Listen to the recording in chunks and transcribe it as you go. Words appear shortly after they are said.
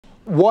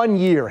1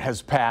 year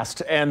has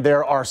passed and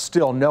there are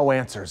still no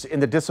answers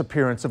in the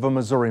disappearance of a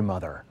Missouri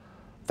mother.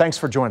 Thanks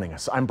for joining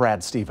us. I'm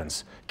Brad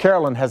Stevens.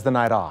 Carolyn has the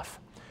night off.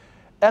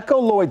 Echo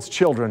Lloyd's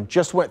children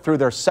just went through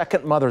their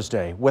second Mother's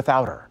Day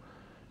without her.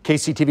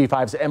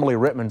 KCTV5's Emily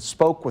Rittman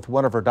spoke with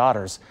one of her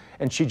daughters,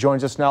 and she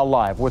joins us now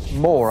live with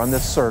more on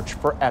this search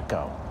for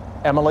Echo.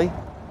 Emily?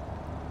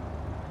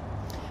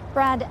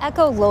 Brad,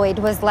 Echo Lloyd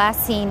was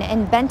last seen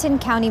in Benton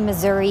County,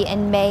 Missouri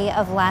in May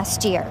of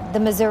last year.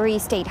 The Missouri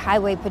State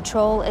Highway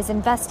Patrol is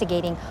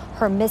investigating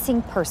her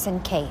missing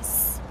person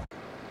case.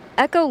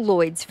 Echo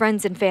Lloyd's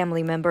friends and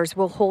family members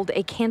will hold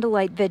a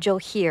candlelight vigil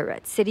here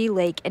at City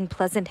Lake in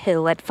Pleasant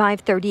Hill at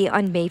 5:30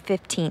 on May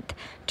 15th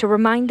to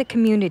remind the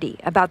community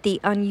about the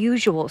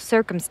unusual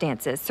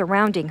circumstances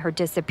surrounding her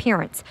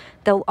disappearance.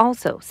 They'll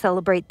also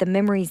celebrate the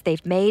memories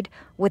they've made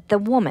with the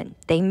woman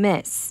they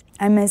miss.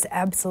 I miss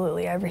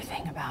absolutely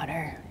everything about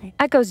her.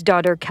 Echo's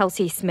daughter,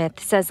 Kelsey Smith,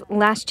 says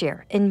last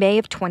year, in May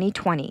of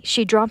 2020,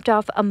 she dropped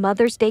off a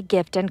Mother's Day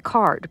gift and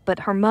card,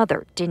 but her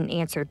mother didn't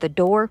answer the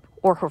door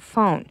or her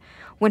phone.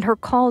 When her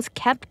calls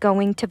kept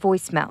going to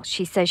voicemail,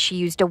 she says she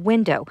used a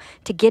window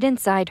to get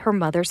inside her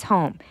mother's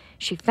home.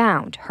 She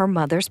found her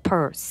mother's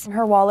purse.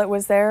 Her wallet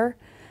was there,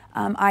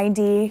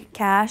 ID,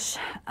 cash,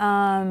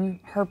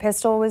 her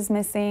pistol was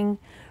missing,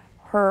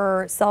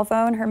 her cell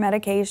phone, her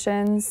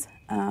medications,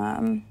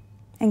 and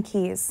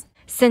keys.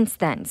 Since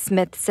then,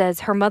 Smith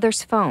says her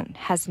mother's phone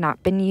has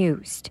not been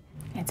used.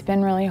 It's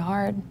been really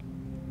hard.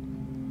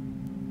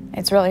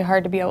 It's really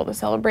hard to be able to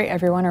celebrate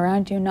everyone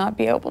around you, not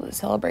be able to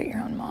celebrate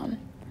your own mom.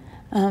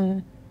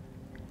 And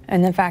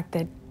the fact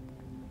that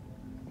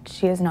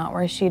she is not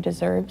where she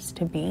deserves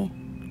to be.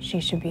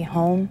 She should be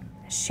home.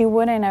 She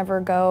wouldn't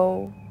ever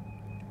go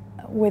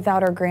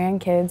without her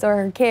grandkids or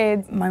her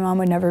kids. My mom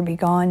would never be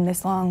gone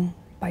this long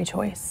by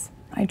choice.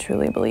 I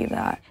truly believe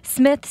that.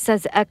 Smith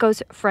says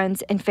Echo's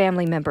friends and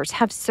family members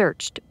have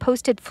searched,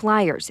 posted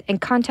flyers,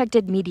 and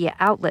contacted media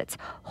outlets,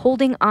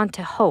 holding on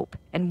to hope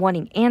and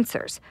wanting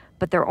answers,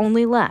 but they're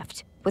only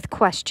left with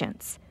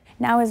questions.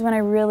 Now is when I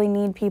really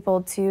need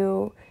people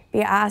to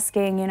be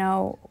asking, you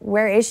know,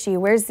 where is she?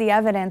 Where's the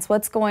evidence?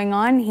 What's going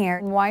on here?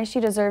 Why she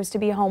deserves to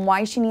be home,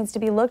 why she needs to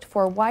be looked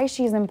for, why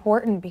she's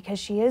important, because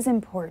she is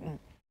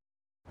important.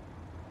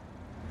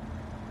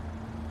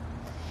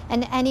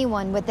 And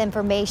anyone with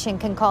information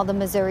can call the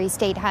Missouri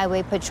State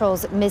Highway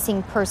Patrol's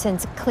Missing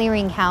Persons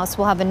Clearinghouse.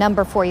 We'll have a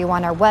number for you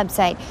on our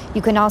website.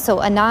 You can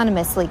also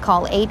anonymously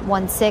call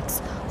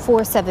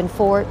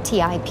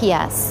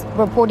 816-474-TIPS.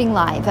 Reporting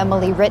live,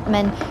 Emily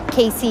Rittman,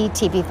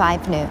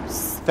 KCTV5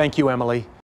 News. Thank you, Emily.